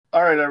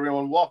All right,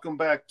 everyone, welcome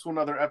back to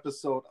another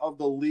episode of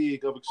the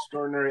League of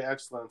Extraordinary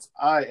Excellence.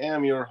 I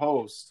am your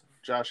host,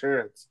 Josh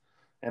Harrods,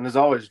 and as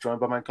always, joined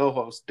by my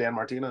co-host, Dan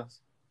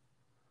Martinez.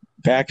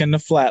 Back in the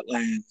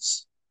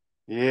flatlands.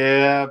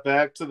 Yeah,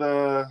 back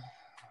to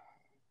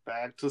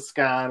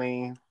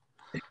Scotty.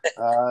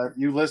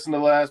 You listened to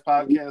the last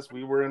podcast.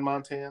 We were in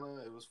Montana.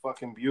 It was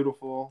fucking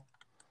beautiful.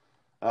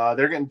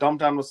 They're getting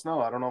dumped on with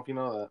snow. I don't know if you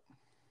know that.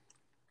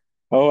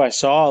 Oh, I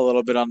saw a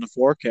little bit on the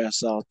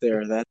forecast out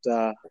there.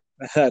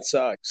 That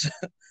sucks.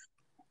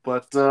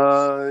 But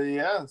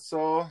yeah,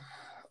 so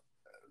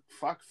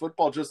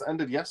football just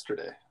ended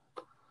yesterday.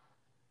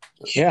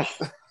 Yeah.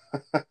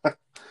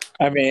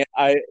 I mean,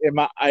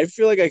 I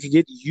feel like I could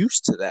get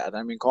used to that.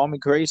 I mean, call me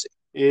crazy.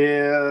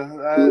 Yeah,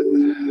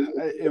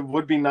 it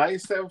would be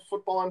nice to have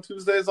football on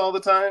Tuesdays all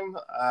the time.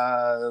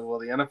 Will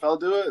the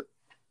NFL do it?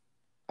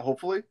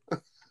 Hopefully.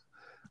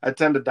 I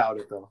tend to doubt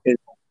it, though.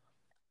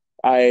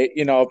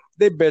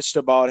 They bitched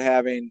about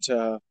having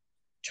to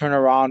turn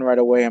around right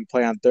away and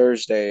play on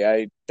Thursday.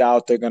 I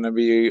doubt they're going to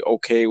be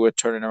okay with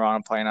turning around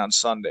and playing on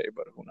Sunday,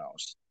 but who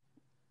knows?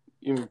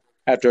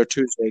 After a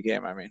Tuesday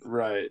game, I mean.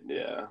 Right,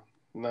 yeah.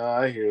 No,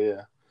 I hear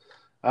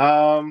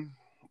you.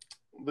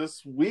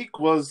 This week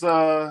was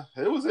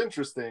it was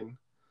interesting.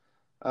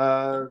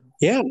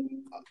 Yeah.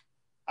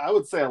 I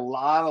would say a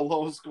lot of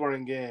low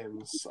scoring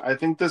games. I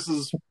think this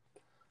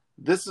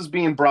is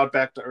being brought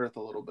back to earth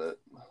a little bit.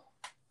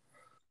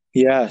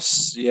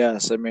 Yes,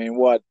 yes. I mean,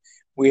 what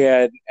we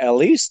had at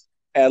least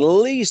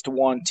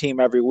one team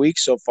every week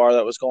so far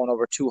that was going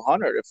over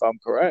 200, if I'm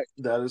correct.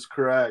 That is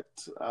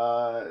correct.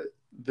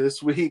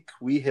 This week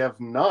we have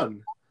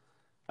none.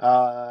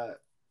 Uh,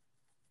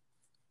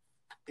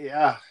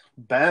 yeah,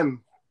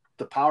 Ben,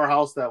 the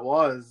powerhouse that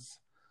was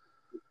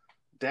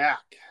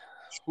Dak.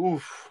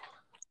 Oof.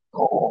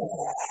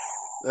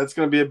 That's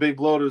going to be a big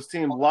blow to his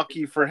team.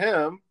 Lucky for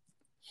him,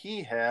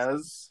 he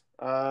has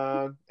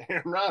Aaron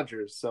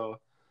Rodgers. So,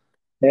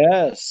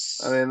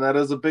 Yes. I mean, that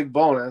is a big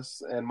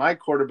bonus. And my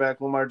quarterback,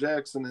 Lamar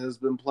Jackson, has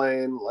been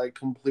playing like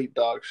complete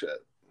dog shit.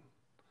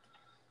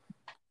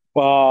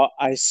 Well,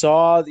 I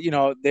saw,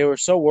 they were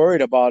so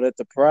worried about it,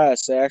 the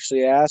press. They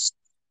actually asked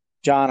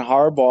John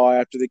Harbaugh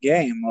after the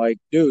game, like,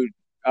 dude,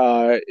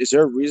 is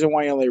there a reason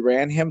why you only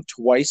ran him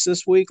twice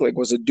this week? Like,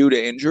 was it due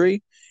to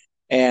injury?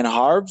 And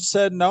Harb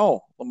said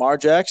no. Lamar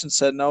Jackson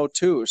said no,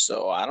 too.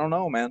 So I don't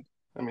know, man.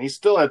 I mean, he's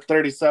still at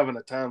 37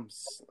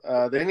 attempts.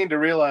 They need to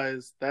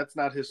realize that's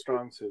not his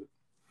strong suit.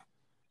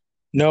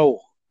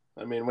 No.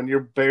 I mean, when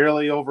you're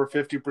barely over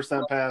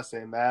 50%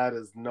 passing, that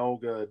is no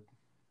good.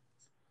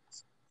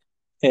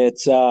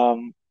 It's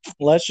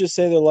let's just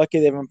say they're lucky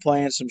they've been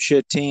playing some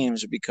shit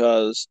teams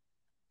because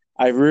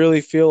I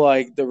really feel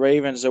like the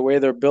Ravens, the way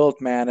they're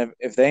built, man,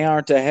 if they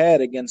aren't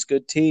ahead against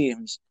good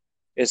teams,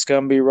 it's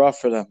gonna be rough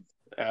for them.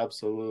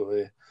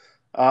 Absolutely.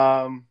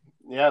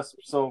 Yes.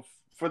 So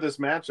for this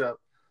matchup,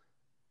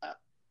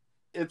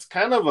 it's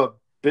kind of a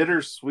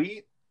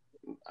bittersweet.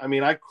 I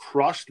mean, I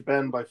crushed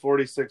Ben by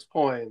 46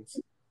 points,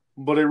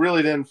 but it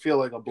really didn't feel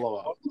like a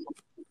blowout.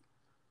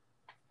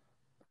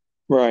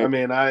 Right. I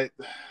mean,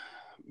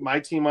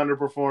 my team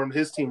underperformed,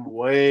 his team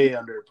way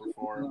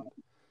underperformed.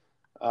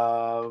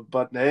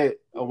 But hey,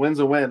 a win's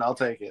a win. I'll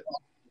take it.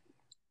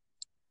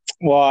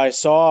 Well, I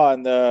saw I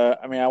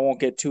mean, I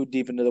won't get too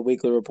deep into the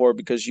weekly report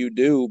because you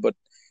do, but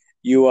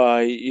you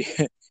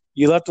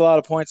you left a lot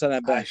of points on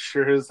that I bench.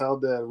 sure as hell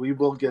did. We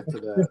will get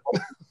to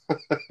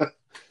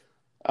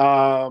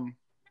that.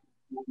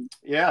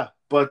 Yeah,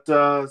 but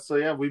so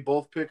yeah, we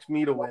both picked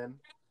me to win.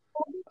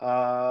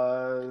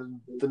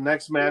 The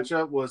next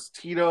matchup was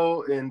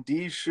Tito and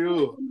D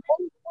Shu.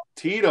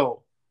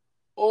 Tito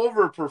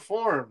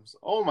overperforms.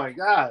 Oh my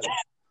god.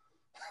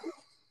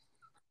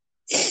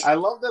 I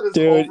love that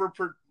Dude,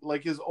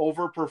 his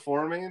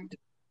overperforming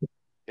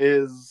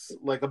is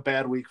like a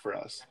bad week for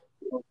us.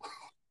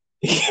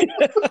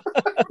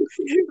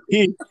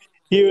 he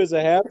he was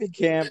a happy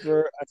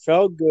camper. I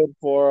felt good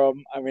for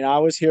him. I mean, I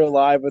was here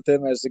live with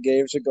him as the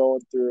games are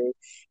going through.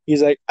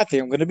 He's like, I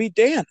think I'm going to beat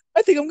Dan.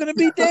 I think I'm going to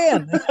beat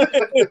Dan.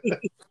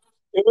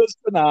 It was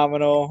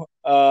phenomenal.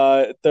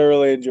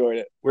 Thoroughly enjoyed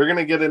it. We're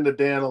gonna get into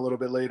Dan a little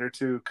bit later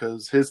too,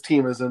 because his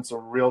team is in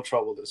some real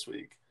trouble this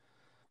week.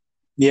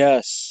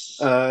 Yes.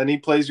 And he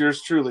plays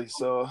yours truly,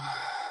 so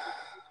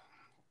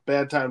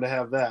bad time to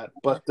have that.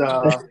 But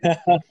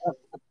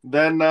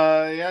then,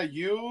 yeah,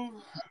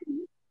 you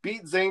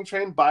beat Zane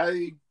Train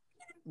by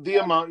the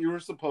amount you were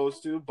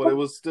supposed to, but it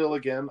was still,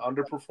 again,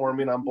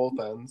 underperforming on both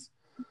ends.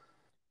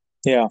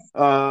 Yeah.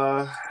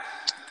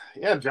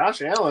 Yeah,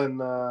 Josh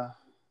Allen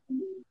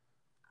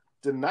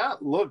did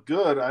not look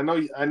good. I know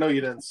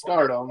you didn't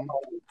start him,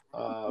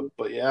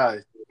 but yeah,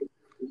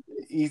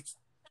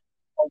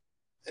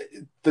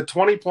 the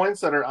 20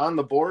 points that are on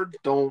the board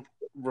don't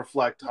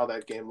reflect how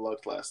that game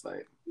looked last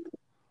night.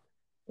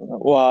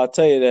 Well, I'll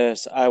tell you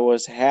this. I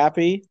was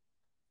happy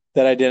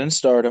that I didn't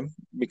start him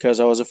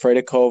because I was afraid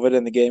of COVID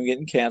and the game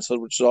getting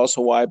canceled, which is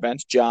also why I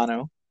benched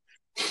Janu.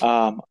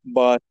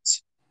 But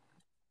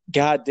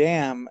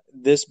goddamn,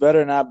 this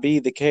better not be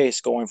the case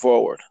going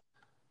forward.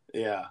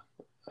 Yeah.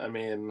 I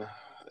mean,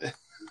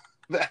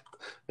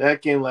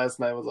 that game last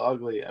night was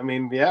ugly. I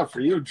mean, yeah,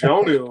 for you,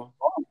 Jonah,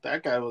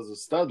 that guy was a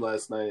stud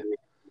last night.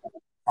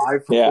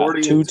 5 for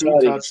 40 and 2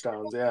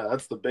 touchdowns. Yeah,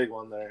 that's the big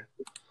one there.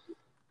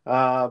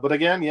 But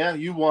again, yeah,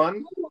 you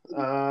won.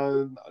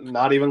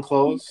 Not even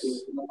close.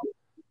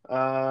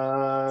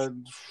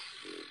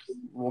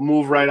 We'll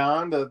move right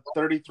on to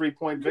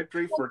 33-point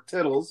victory for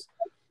Tittles.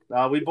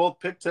 We both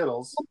picked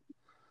Tittles.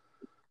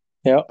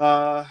 Yep.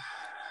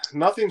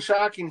 Nothing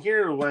shocking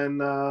here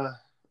when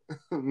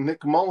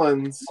Nick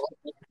Mullins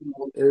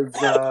is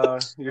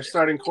your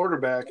starting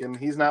quarterback and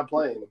he's not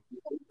playing.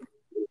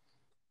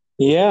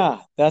 Yeah,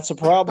 that's a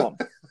problem.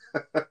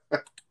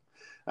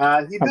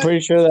 I'm pretty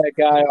sure that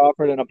guy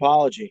offered an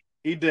apology.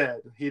 He did,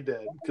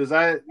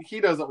 because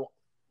he doesn't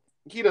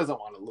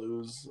want to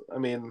lose. I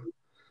mean,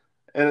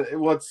 and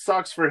what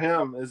sucks for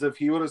him is if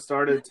he would have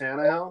started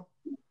Tannehill,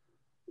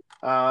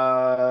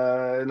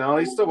 no,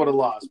 he still would have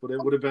lost, but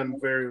it would have been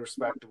very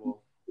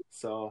respectable.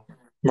 So,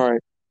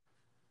 right.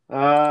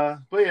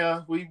 But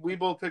yeah, we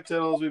both picked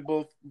Tittles.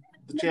 The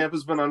champ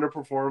has been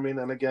underperforming,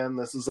 and again,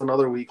 this is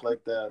another week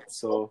like that.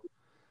 So,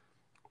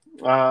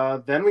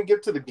 then we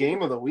get to the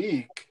game of the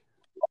week.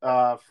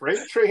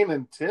 Freight Train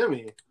and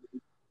Timmy.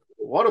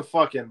 What a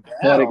fucking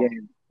battle.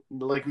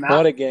 What a game.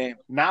 What a game.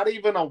 Not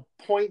even a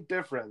point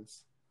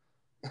difference.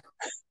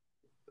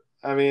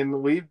 I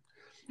mean, we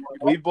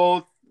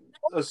both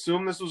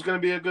assumed this was going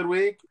to be a good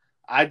week.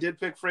 I did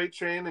pick Freight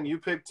Train and you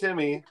picked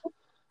Timmy,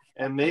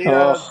 and they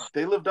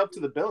lived up to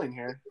the billing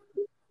here.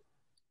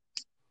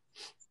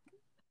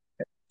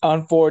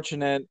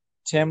 Unfortunate.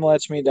 Tim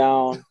lets me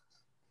down.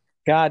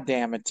 God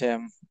damn it,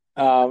 Tim.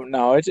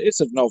 No,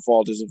 it's of no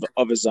fault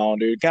of his own,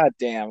 dude. God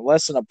damn,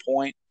 less than a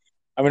point.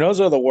 I mean,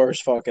 those are the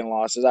worst fucking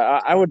losses.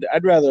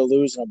 I'd rather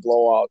lose in a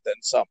blowout than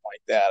something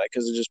like that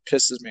because it just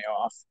pisses me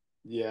off.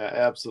 Yeah,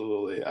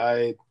 absolutely.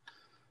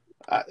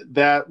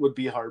 That would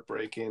be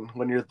heartbreaking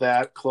when you're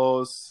that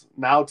close.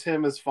 Now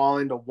Tim is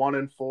falling to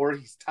 1-4.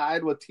 He's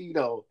tied with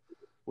Tito,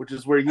 which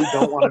is where you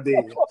don't want to be.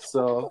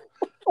 So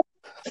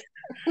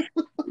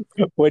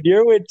when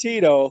you're with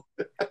Tito,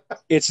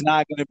 it's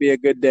not going to be a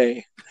good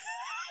day.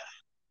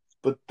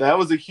 But that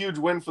was a huge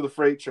win for the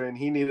Freight Train.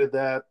 He needed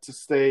that to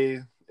stay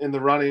in the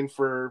running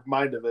for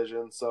my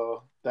division,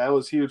 so that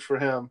was huge for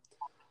him.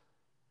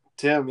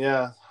 Tim,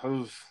 yeah,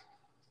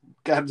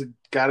 got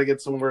to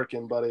get some work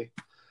in, buddy.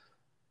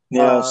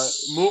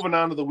 Yes. Moving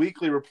on to the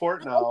weekly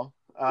report now.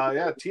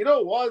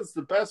 Tito was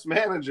the best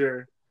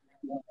manager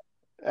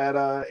at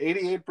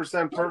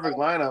 88% perfect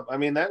lineup. I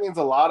mean, that means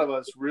a lot of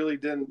us really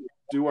didn't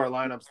do our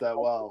lineups that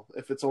well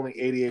if it's only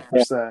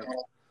 88%.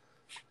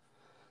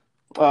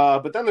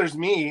 But then there's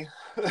me.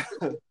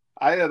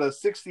 I had a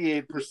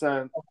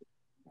 68%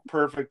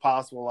 perfect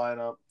possible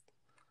lineup.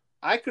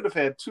 I could have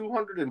had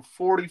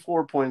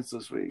 244 points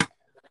this week.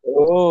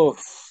 Oh.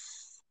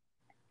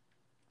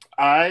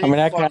 I hate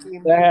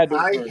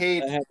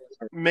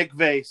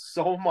McVay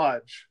so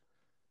much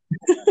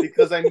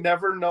because I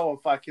never know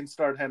if I can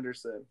start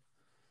Henderson.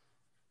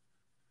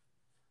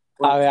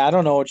 I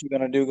don't know what you're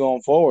going to do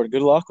going forward.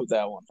 Good luck with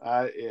that one.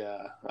 I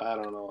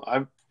don't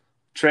know.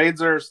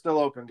 Trades are still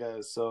open,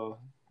 guys, so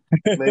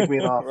make me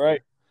an offer.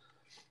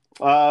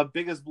 Right.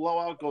 Biggest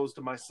blowout goes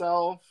to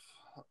myself.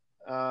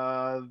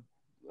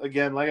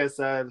 Again, like I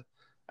said,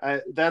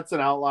 that's an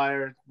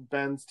outlier.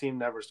 Ben's team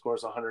never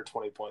scores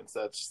 120 points.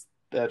 That's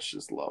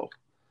just low.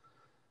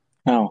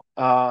 No.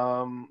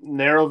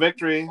 Narrow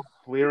victory.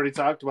 We already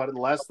talked about it.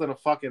 Less than a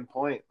fucking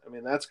point. I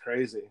mean, that's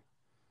crazy.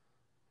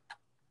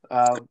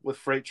 With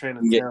Freight Train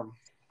and Tim.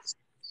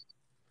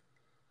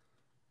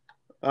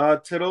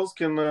 Tittles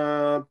can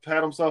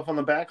pat himself on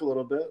the back a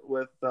little bit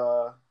with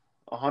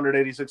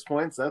 186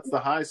 points. That's the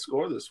high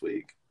score this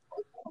week.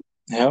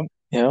 Yep.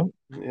 Ben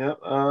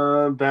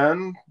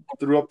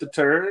threw up the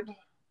turd.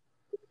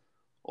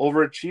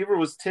 Overachiever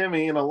was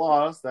Timmy in a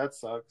loss. That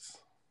sucks.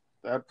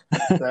 That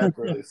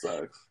really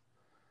sucks.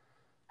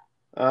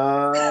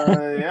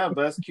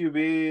 Best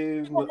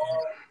QB.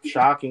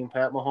 Shocking.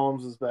 Pat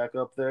Mahomes is back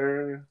up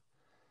there.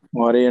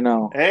 What do you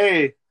know?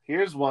 Hey,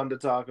 here's one to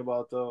talk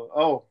about, though.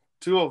 Oh,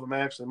 two of them,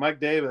 actually. Mike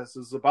Davis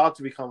is about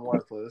to become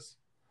worthless.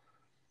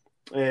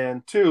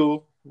 And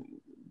two,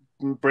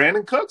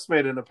 Brandon Cooks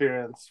made an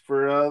appearance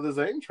for the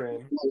Zane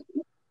train.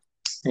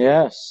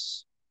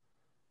 Yes.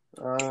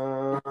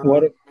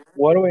 What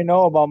do we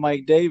know about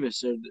Mike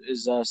Davis?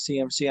 Is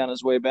CMC on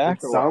his way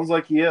back? It sounds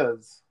like he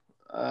is.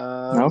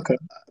 Okay.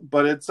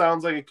 But it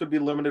sounds like it could be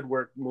limited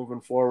work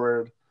moving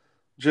forward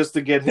just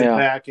to get him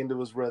back into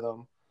his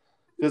rhythm.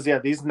 Because,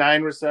 these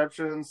 9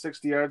 receptions,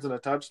 60 yards, and a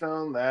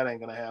touchdown, that ain't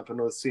going to happen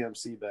with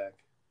CMC back.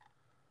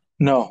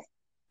 No.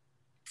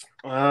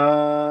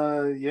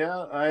 I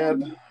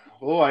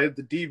had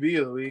the DB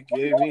of the week.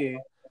 Gave me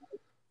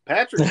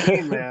Patrick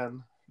Queen,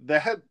 man.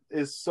 That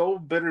is so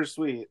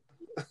bittersweet.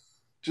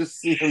 Just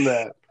seeing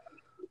that.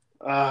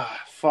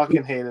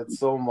 Fucking hate it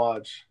so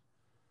much.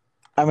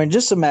 I mean,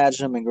 just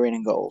imagine him in green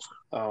and gold.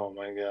 Oh,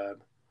 my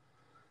God.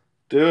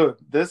 Dude,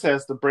 this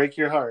has to break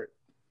your heart.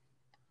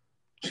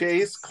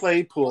 Chase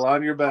Claypool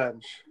on your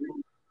bench.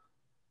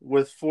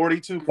 with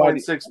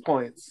 42.6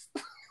 points.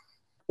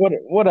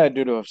 What I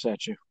do to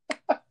upset you?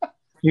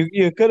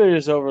 You could have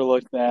just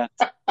overlooked that.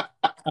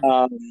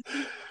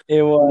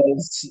 It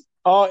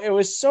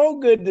was so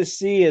good to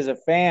see as a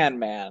fan,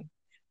 man.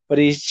 But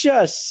he's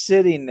just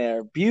sitting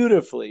there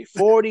beautifully.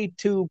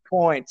 42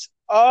 points.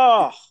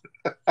 Oh,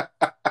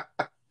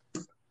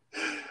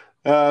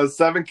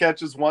 7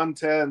 catches,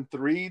 110,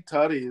 3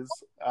 tutties.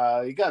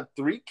 He got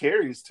 3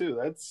 carries too.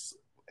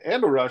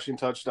 And a rushing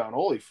touchdown.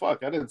 Holy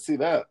fuck, I didn't see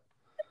that.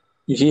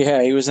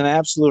 yeah, he was an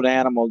absolute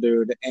animal,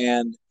 dude.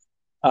 And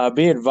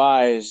be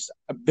advised,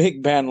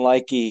 Big Ben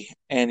Likey,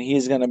 and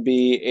he's going to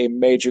be a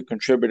major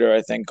contributor,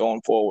 I think,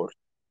 going forward.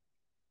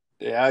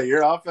 Yeah,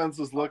 your offense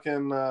is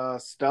looking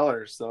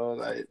stellar,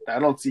 so I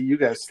don't see you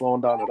guys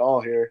slowing down at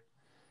all here.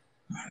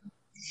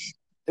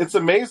 It's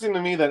amazing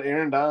to me that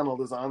Aaron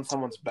Donald is on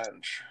someone's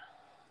bench.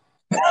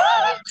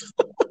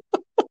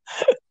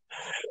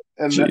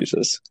 And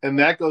Jesus.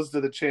 That goes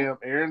to the champ,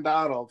 Aaron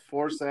Donald,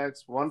 4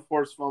 sacks, 1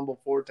 forced fumble,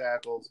 4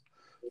 tackles,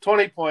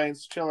 20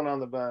 points, chilling on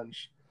the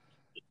bench.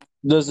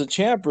 Does the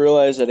champ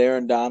realize that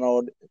Aaron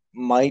Donald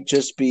might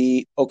just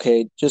be,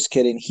 okay, just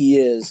kidding, he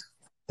is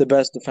the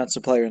best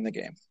defensive player in the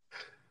game?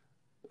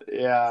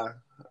 Yeah.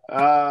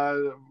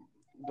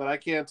 But I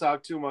can't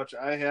talk too much.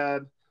 I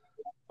had,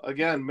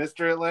 again,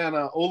 Mr.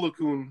 Atlanta,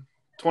 Olukun,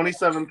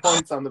 27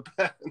 points on the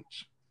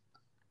bench.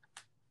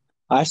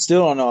 I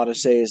still don't know how to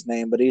say his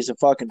name, but he's a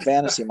fucking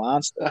fantasy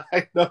monster.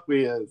 I know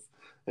he is.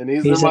 And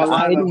he's in my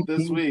lineup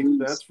this week,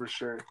 that's for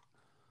sure.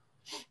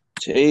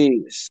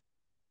 Jeez.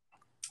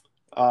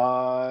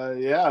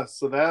 Yeah,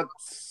 so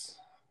that's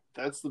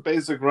the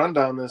basic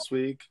rundown this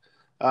week.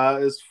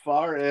 As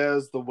far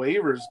as the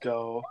waivers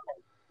go,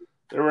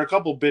 there were a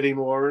couple bidding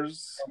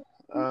wars.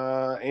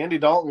 Andy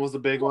Dalton was a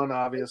big one,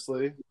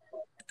 obviously.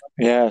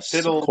 Yes,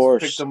 Tittles of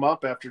course. picked him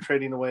up after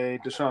trading away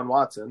Deshaun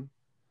Watson.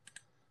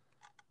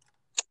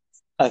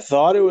 I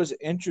thought it was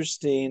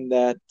interesting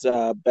that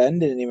Ben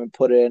didn't even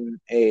put in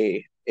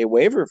a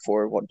waiver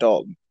for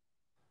Dalton.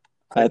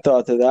 I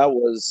thought that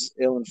was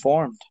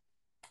ill-informed.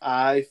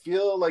 I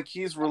feel like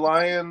he's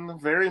relying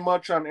very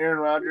much on Aaron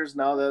Rodgers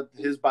now that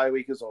his bye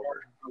week is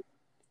over.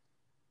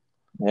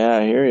 Yeah,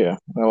 I hear you.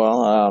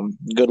 Well,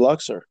 good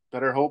luck, sir.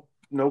 Better hope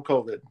no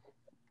COVID.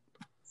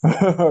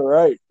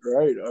 Right.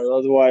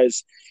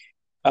 Otherwise,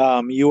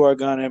 you are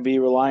going to be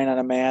relying on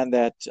a man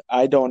that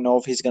I don't know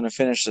if he's going to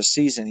finish the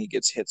season. He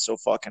gets hit so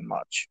fucking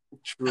much.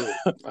 True.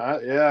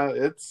 Yeah,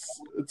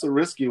 it's a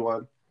risky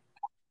one.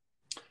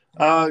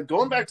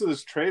 Going back to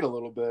this trade a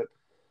little bit,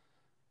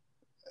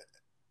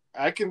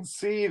 I can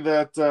see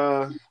that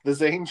the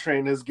Zane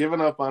train has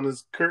given up on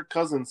his Kirk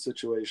Cousins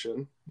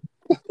situation.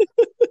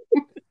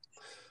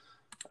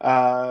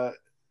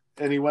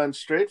 And he went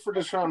straight for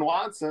Deshaun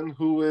Watson,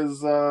 who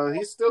is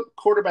he's still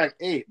quarterback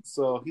 8,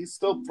 so he's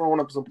still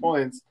throwing up some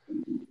points.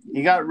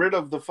 He got rid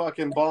of the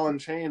fucking ball and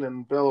chain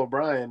and Bill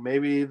O'Brien.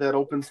 Maybe that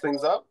opens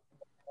things up?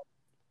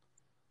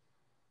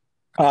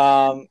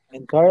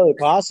 Entirely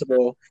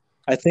possible.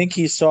 I think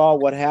he saw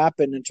what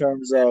happened in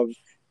terms of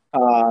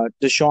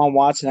Deshaun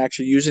Watson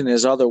actually using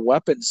his other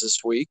weapons this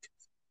week.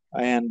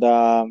 And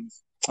I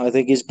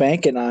think he's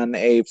banking on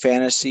a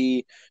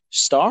fantasy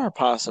star,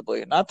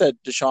 possibly. Not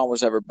that Deshaun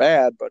was ever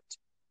bad, but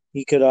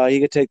he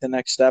could take the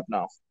next step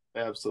now.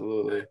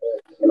 Absolutely.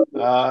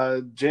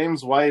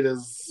 James White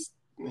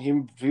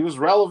he was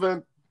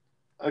relevant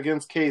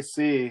against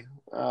KC.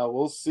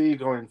 We'll see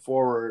going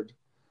forward.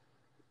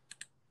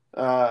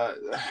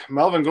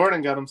 Melvin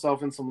Gordon got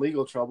himself in some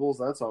legal troubles.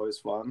 That's always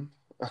fun.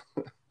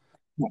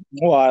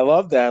 Well, I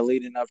love that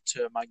leading up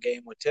to my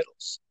game with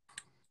Tittles.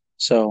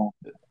 So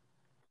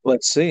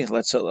let's see.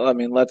 Let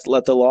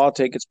the law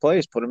take its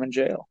place. Put him in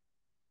jail.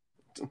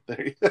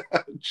 There you go.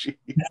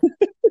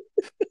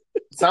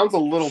 Sounds a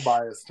little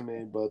biased to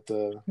me, but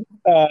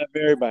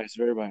very biased,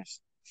 very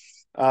biased.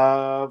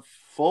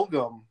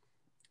 Fulgham,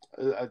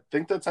 I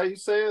think that's how you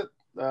say it.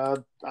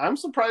 I'm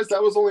surprised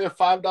that was only a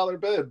 $5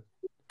 bid.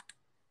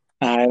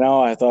 I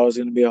know. I thought it was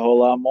going to be a whole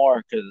lot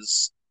more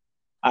because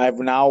I've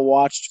now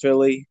watched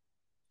Philly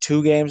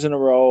 2 games in a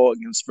row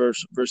against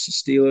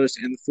versus Steelers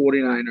and the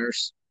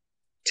 49ers.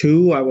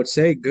 2, I would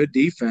say, good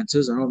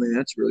defenses. I don't think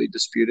that's really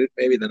disputed.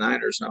 Maybe the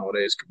Niners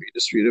nowadays could be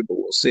disputed, but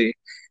we'll see.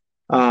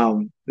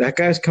 That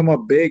guy's come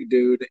up big,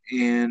 dude,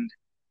 and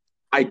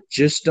I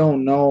just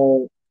don't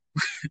know.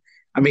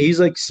 I mean, he's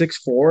like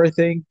 6'4", I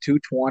think,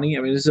 220.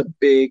 I mean, this is a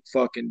big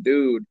fucking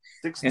dude.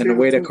 6'2", and the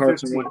way that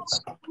Carson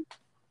Wentz,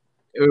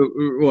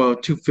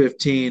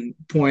 215.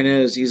 Point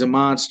is, he's a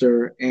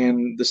monster,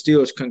 and the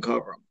Steelers couldn't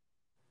cover him.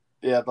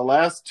 Yeah, the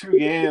last 2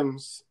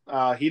 games,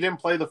 he didn't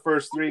play the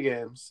first 3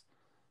 games.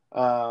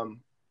 But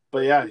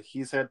yeah,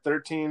 he's had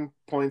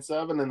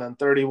 13.7 and then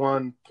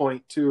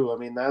 31.2. I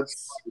mean,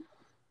 that's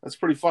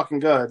pretty fucking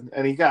good.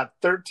 And he got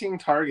 13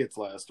 targets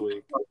last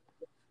week.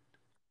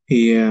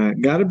 Yeah,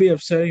 got to be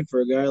upsetting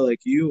for a guy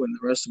like you and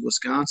the rest of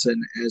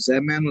Wisconsin, as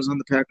that man was on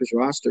the Packers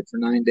roster for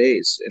 9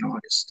 days in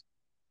August.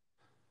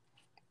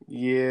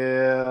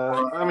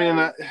 Yeah, I mean,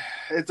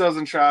 it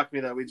doesn't shock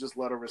me that we just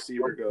let a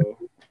receiver go.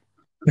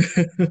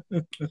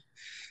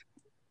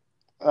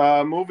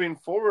 moving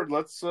forward,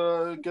 let's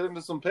get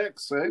into some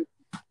picks, eh?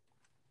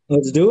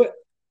 Let's do it.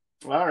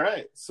 All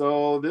right.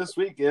 So this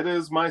week it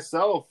is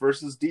myself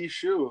versus D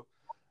Shoe.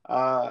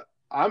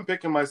 I'm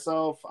picking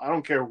myself. I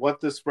don't care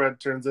what this spread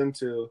turns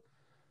into.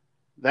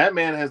 That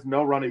man has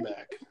no running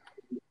back.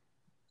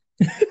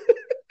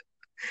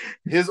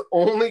 His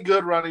only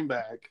good running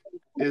back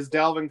is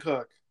Dalvin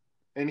Cook,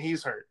 and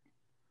he's hurt.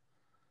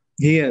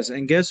 He is.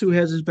 And guess who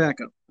has his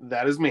backup?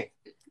 That is me.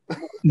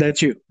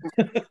 That's you.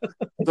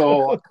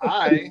 So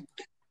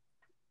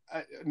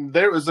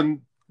there was a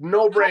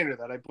no-brainer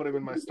that I put him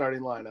in my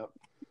starting lineup.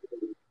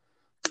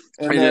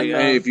 And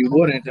then, if you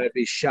wouldn't, I'd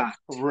be shocked.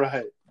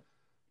 Right.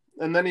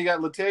 And then you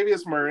got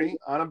Latavius Murray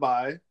on a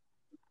bye.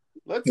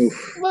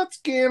 Let's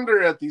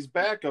gander at these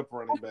backup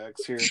running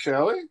backs here,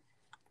 shall we?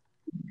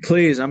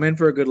 Please, I'm in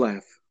for a good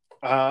laugh.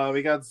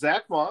 We got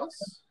Zach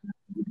Moss.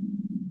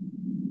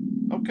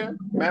 Okay.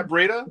 Matt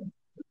Breida.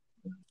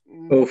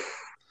 Oof.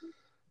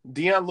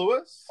 Dion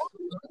Lewis.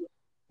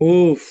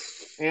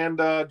 Oof. And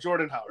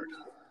Jordan Howard.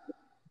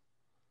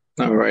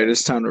 All right,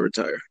 it's time to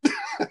retire.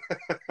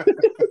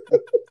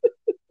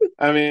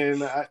 I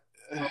mean,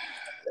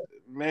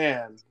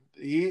 man,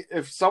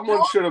 if someone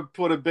should have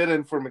put a bid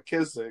in for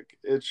McKissick,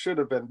 it should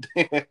have been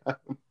Dan.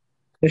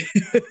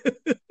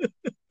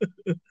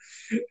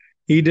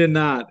 He did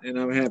not, and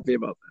I'm happy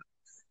about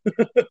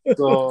that.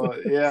 So,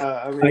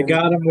 yeah. I mean, I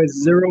got him with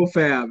 0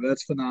 fab.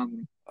 That's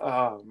phenomenal.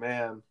 Oh,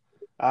 man.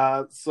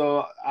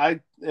 So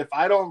if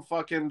I don't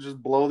fucking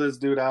just blow this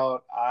dude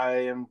out,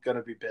 I am going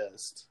to be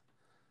pissed.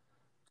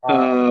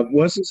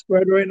 What's the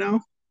spread right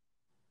now?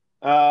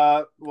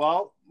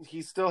 Well,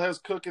 he still has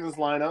Cook in his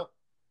lineup,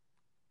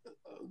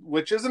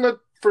 which isn't a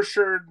for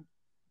sure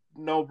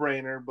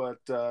no-brainer, but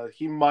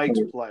he might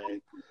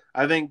play.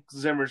 I think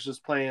Zimmer's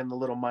just playing the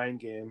little mind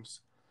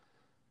games.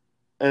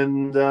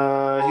 And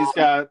he's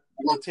got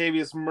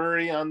Latavius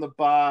Murray on the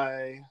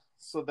bye,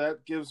 so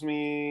that gives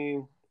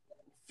me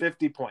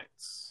 50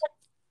 points.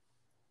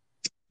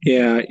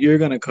 Yeah, you're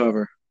going to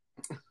cover.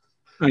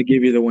 I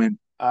give you the win.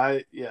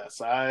 I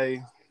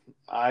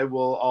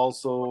will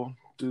also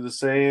do the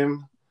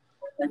same.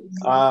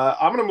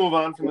 I'm going to move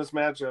on from this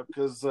matchup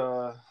because,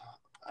 I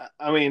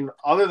mean,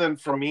 other than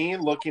for me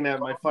looking at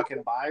my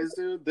fucking buys,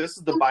 dude, this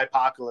is the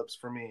bye-pocalypse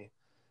for me.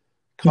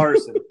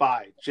 Carson,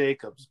 bye.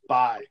 Jacobs,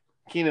 bye.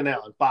 Keenan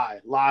Allen, bye.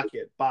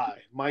 Lockett, bye.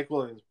 Mike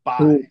Williams,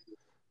 bye.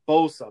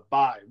 Bosa,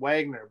 bye.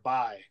 Wagner,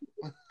 bye.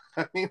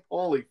 I mean,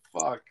 holy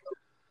fuck.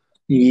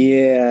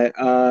 Yeah,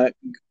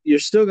 you're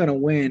still going to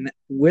win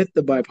with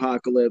the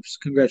bye-pocalypse.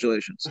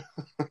 Congratulations.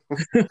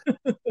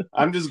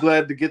 I'm just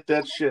glad to get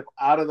that shit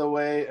out of the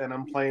way, and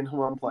I'm playing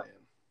who I'm playing.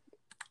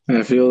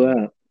 I feel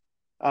that.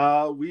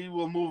 We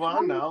will move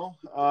on now.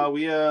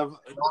 We have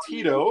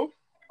Tito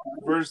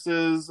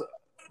versus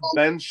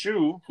Ben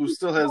Shue, who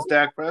still has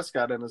Dak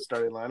Prescott in his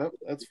starting lineup.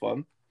 That's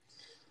fun.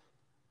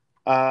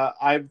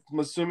 I'm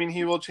assuming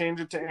he will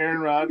change it to Aaron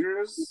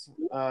Rodgers.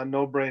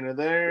 No brainer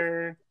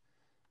there.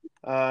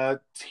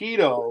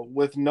 Tito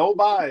with no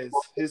buys.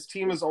 His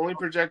team is only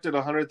projected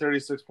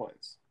 136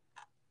 points.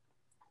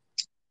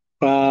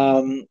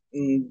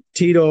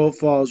 Tito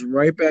falls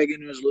right back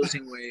into his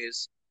losing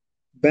ways.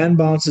 Ben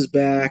bounces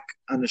back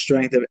on the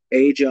strength of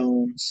A.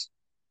 Jones,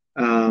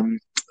 and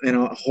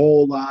a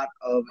whole lot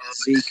of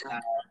Zeke.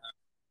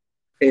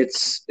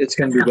 It's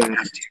going to be bad.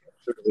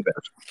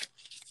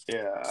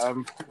 Yeah,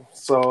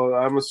 so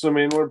I'm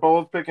assuming we're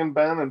both picking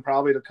Ben and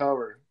probably to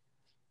cover.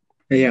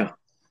 Yeah.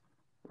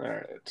 All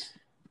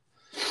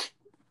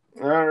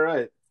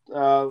right.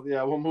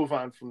 Yeah, we'll move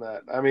on from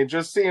that. I mean,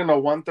 just seeing a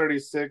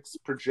 136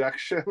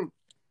 projection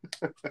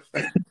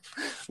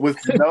with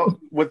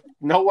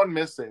no one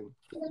missing,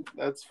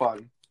 that's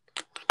fun.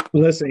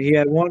 Listen, he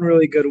had one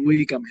really good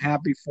week. I'm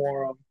happy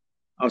for him.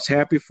 I was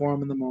happy for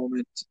him in the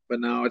moment,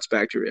 but now it's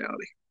back to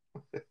reality.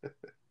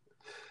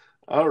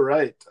 All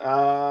right.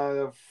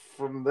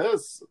 From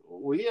this,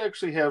 we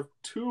actually have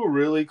 2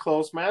 really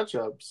close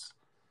matchups.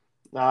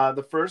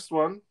 The first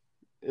one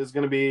is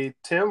going to be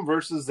Tim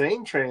versus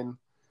Zane Train.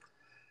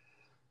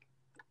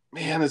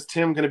 Man, is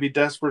Tim going to be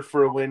desperate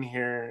for a win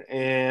here?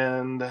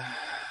 And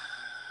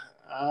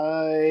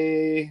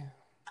I'm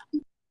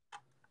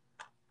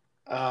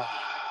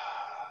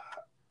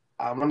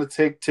going to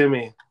take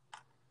Timmy.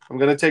 I'm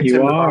going to take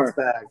Tim to bounce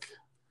back.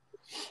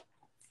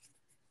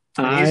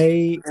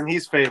 And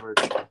he's favored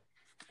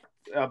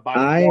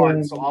by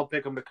 1, so I'll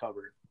pick him to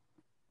cover.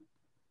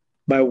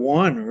 By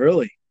 1,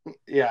 really?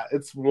 Yeah,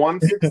 it's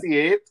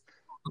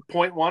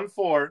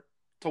 168.14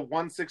 to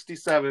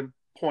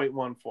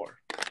 167.14.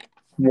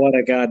 What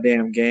a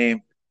goddamn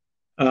game.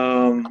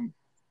 God,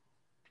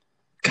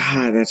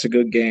 that's a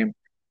good game.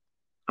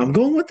 I'm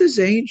going with the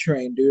Zane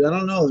Train, dude. I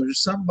don't know.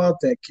 There's something about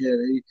that kid.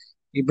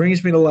 He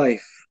brings me to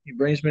life. I'm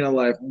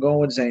going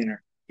with Zaner.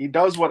 He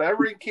does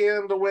whatever he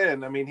can to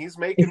win. I mean, he's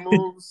making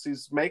moves.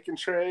 He's making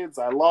trades.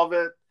 I love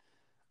it.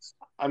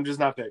 I'm just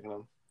not picking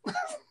him.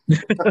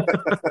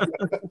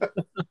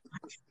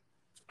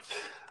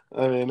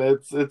 I mean,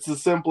 it's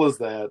as simple as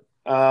that.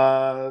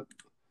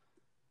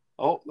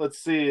 Oh, let's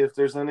see if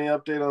there's any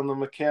update on the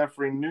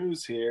McCaffrey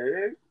news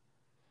here.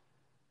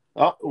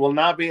 Oh, will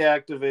not be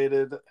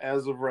activated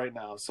as of right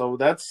now. So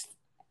that's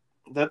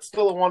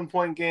still a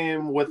 1-point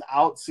game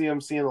without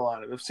CMC in the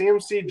lineup. If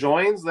CMC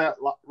joins that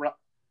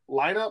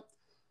lineup,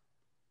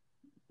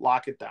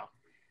 lock it down.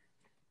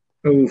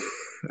 Oof,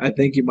 I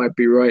think you might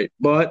be right,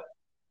 but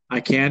I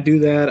can't do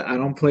that. I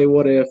don't play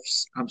what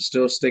ifs. I'm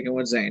still sticking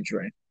with Zane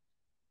Train.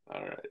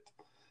 All right.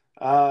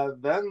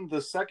 Then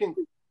the second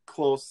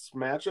close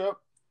matchup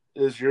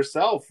is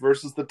yourself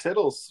versus the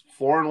Tittles,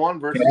 4-1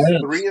 versus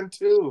Yes.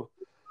 3-2.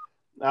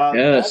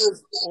 Yes. That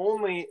is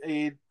only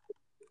a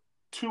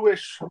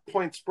 2-ish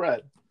point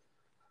spread.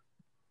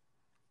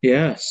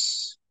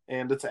 Yes.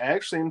 And it's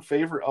actually in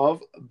favor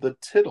of the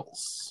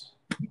Tittles.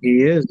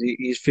 He is.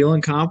 He's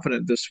feeling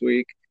confident this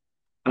week.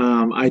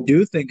 I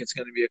do think it's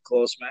going to be a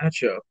close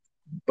matchup,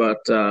 but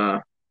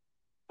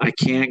I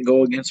can't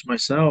go against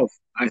myself.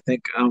 I'm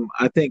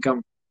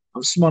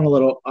smelling a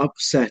little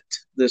upset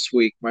this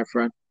week, my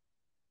friend.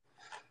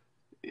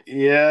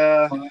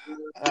 Yeah,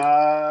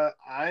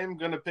 I'm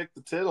going to pick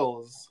the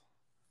Tittles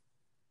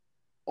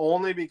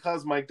only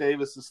because Mike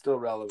Davis is still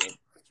relevant.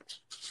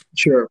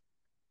 Sure.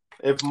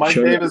 If Mike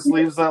Davis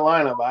leaves that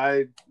lineup,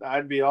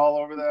 I'd be all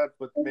over that.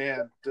 But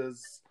man,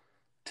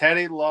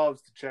 Teddy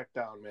loves to check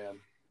down, man.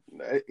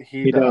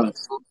 He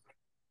does.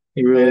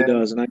 He really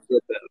does, and I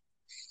get that.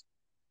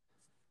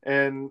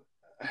 And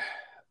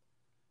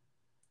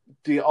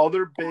the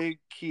other big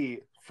key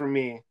for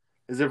me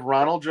is if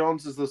Ronald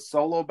Jones is the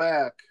solo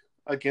back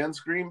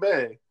against Green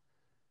Bay,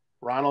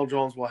 Ronald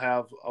Jones will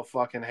have a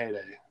fucking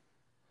heyday.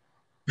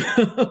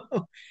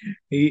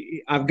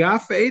 I've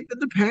got faith in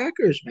the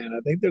Packers, man. I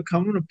think they're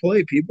coming to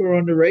play. People are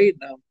underrated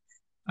now.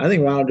 I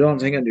think Ronald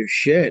Jones ain't gonna do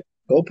shit.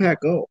 Go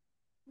Pack, go.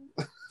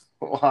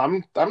 Well,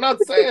 I'm not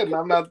saying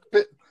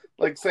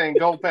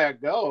go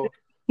Pack, go.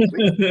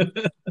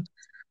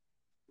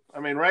 I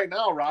mean, right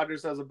now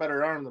Rodgers has a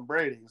better arm than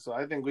Brady, so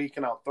I think we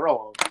can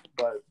outthrow him.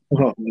 But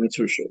that's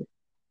for sure.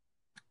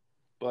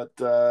 But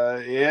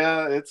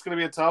yeah, it's gonna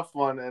be a tough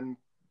one. And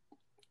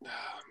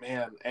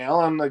man,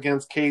 Allen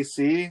against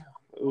KC,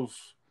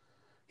 oof.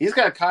 He's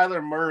got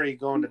Kyler Murray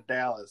going to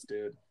Dallas,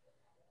 dude.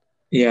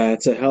 Yeah,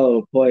 it's a hell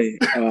of a play.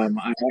 I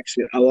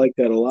like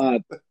that a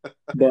lot.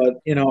 But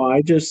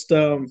I just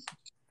I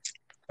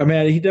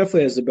mean, he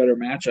definitely has a better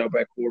matchup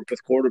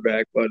with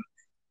quarterback. But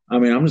I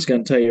mean, I'm just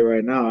gonna tell you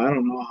right now, I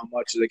don't know how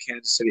much of the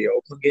Kansas City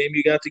Oakland game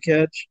you got to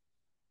catch,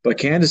 but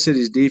Kansas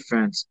City's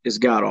defense is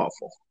god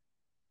awful.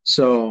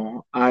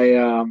 So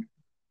I'm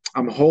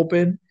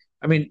hoping.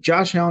 I mean,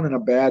 Josh Allen in a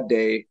bad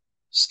day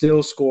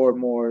still scored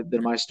more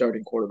than my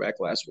starting quarterback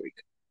last week.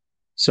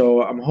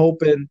 So I'm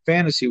hoping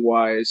fantasy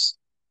wise,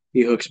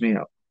 he hooks me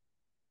up.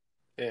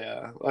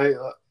 Yeah,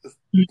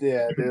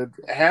 yeah, dude.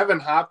 Having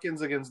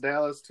Hopkins against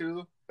Dallas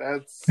too,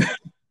 that's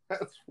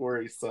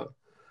worrisome.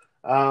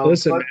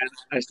 Listen, man,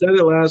 I said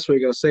it last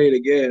week. I'll say it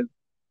again.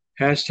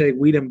 Hashtag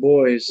Weed and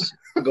Boys.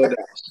 Go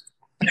Dallas.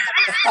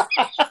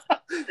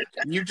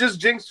 You just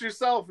jinxed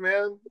yourself,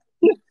 man.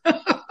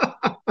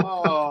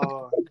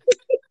 Oh,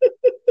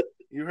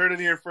 you heard it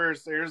here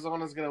first.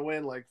 Arizona's gonna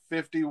win like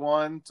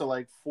 51 to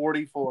like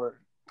 44.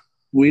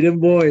 Weed and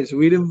Boys.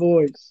 Weed and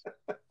Boys.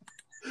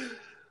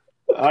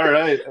 All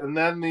right, and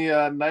then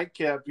the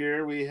nightcap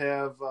here we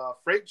have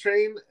Freight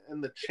Train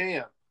and the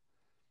Champ.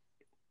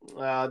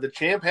 The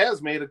Champ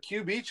has made a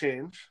QB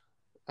change,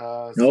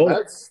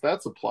 so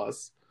that's a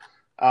plus.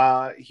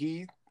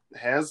 He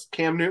has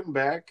Cam Newton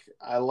back.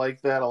 I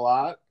like that a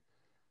lot.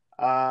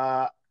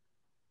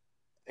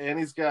 And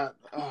he's got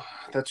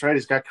that's right,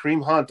 he's got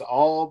Kareem Hunt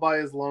all by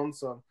his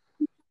lonesome.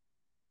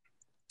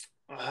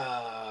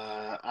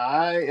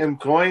 I am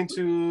going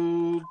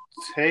to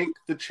take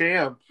the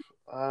Champ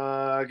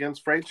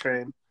against Freight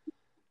Train.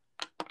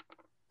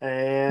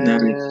 And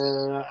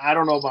nice. I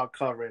don't know about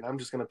covering. I'm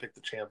just going to pick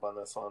the Champ on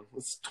this one.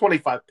 It's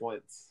 25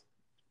 points.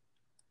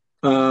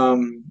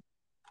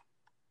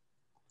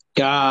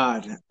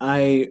 God,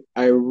 I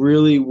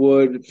really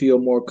would feel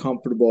more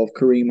comfortable if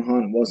Kareem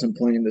Hunt wasn't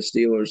playing the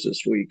Steelers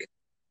this week,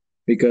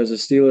 because the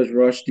Steelers'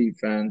 rush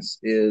defense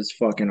is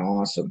fucking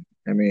awesome.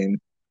 I mean,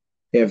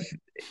 if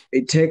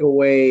they take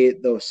away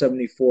the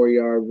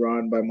 74-yard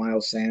run by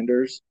Miles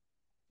Sanders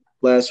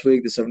last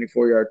week, the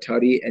 74-yard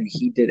tutty, and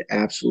he did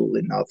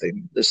absolutely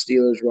nothing. The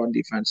Steelers' run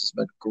defense has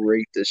been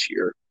great this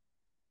year.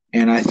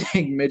 And I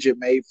think Midget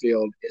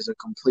Mayfield is a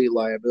complete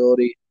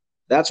liability.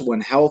 That's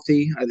when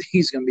healthy. I think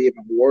he's going to be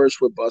even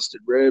worse with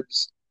busted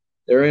ribs.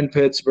 They're in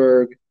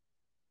Pittsburgh.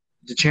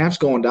 The Champ's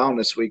going down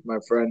this week, my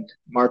friend.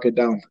 Mark it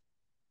down.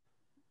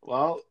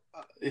 Well,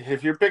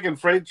 if you're picking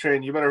Freight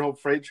Train, you better hope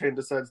Freight Train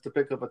decides to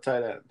pick up a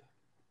tight end.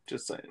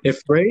 Just saying.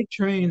 If Freight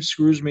Train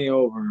screws me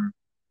over,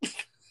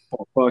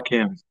 oh, fuck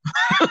him.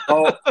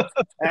 Oh,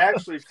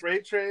 actually,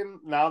 Freight Train,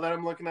 now that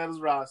I'm looking at his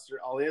roster,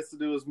 all he has to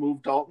do is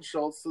move Dalton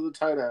Schultz to the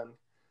tight end.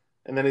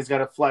 And then he's got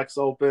a flex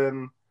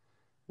open,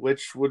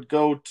 which would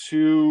go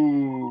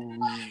to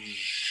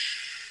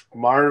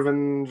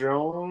Marvin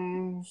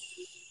Jones.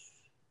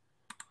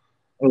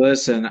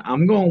 Listen,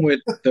 I'm going with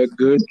the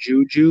good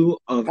juju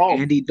of Oh,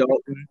 Andy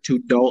Dalton to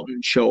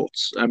Dalton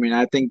Schultz. I mean,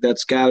 I think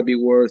that's got to be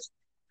worth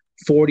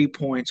 40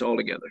 points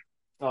altogether.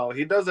 oh,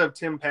 he does have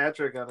Tim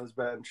Patrick on his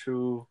bench,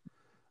 who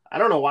I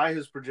don't know why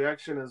his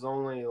projection is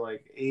only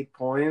like 8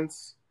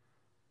 points.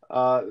 They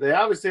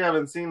obviously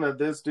haven't seen that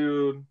this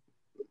dude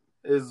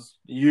is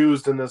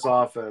used in this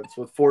offense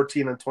with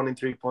 14 and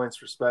 23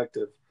 points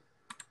respective.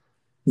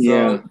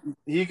 Yeah. So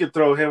he could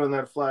throw him in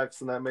that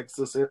flex, and that makes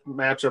this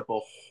matchup a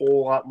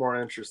whole lot more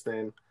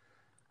interesting.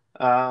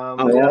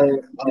 But yeah,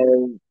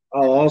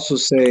 I'll also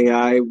say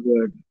I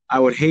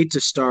would hate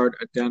to start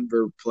a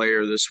Denver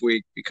player this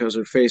week because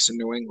they're facing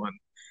New England.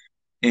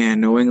 And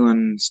New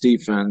England's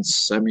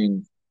defense, I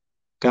mean,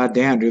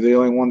 goddamn, dude, they're the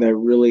only one that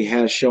really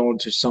has shown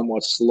to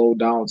somewhat slow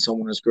down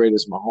someone as great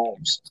as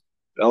Mahomes.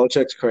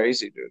 Belichick's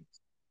crazy, dude.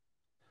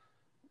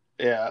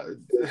 yeah.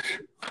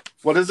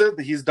 What is it?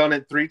 He's done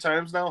it 3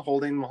 times now,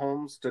 holding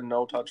Mahomes to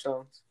no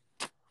touchdowns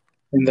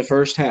In the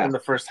first in half. the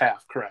first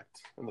half. Correct.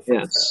 In the first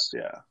half. Yes.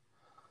 Yeah.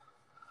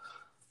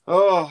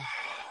 Oh,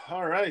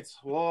 all right.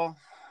 Well,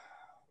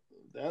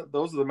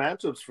 those are the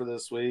matchups for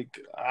this week.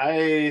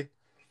 I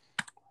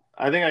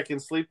think I can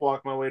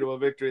sleepwalk my way to a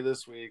victory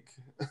this week.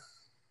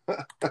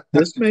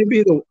 This may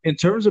be in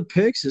terms of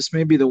picks, this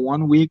may be the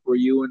one week where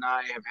you and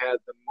I have had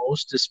the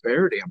most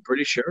disparity. I'm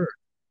pretty sure.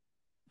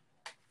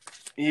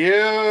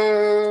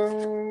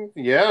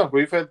 Yeah,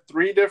 we've had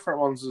 3 different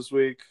ones this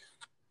week,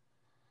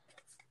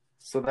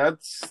 so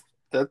that's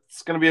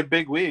gonna be a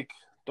big week.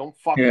 Don't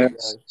fuck me,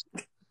 Yes.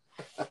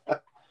 guys.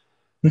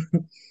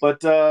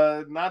 But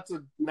not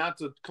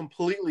to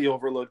completely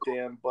overlook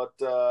Dan, but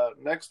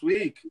next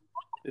week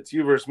it's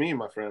you versus me,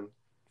 my friend.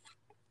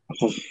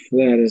 Oh,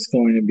 that is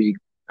going to be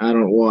I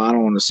don't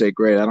want to say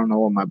great. I don't know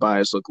what my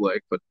bias look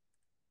like, but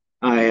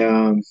I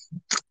um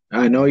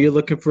I know you're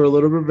looking for a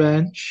little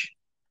revenge.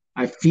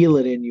 I feel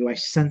it in you. I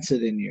sense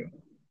it in you.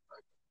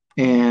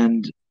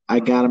 And I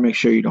got to make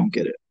sure you don't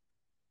get it.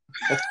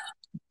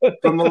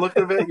 From the look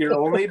of it, your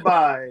only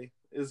buy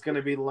is going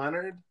to be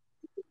Leonard.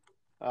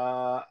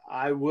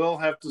 I will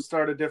have to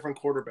start a different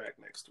quarterback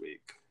next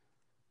week.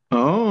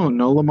 Oh,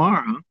 no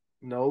Lamar, huh?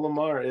 No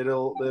Lamar.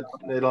 It'll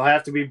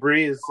have to be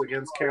Breeze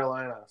against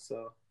Carolina.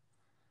 So,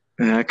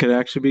 That could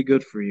actually be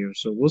good for you.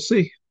 So we'll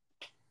see.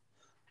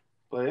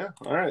 but yeah,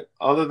 all right.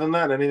 Other than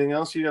that, anything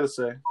else you got to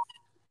say?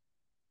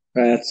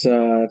 That's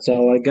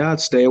all I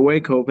got. Stay away,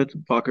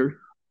 COVID fucker.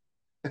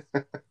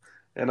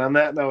 And on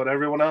that note,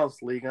 everyone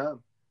else, league on.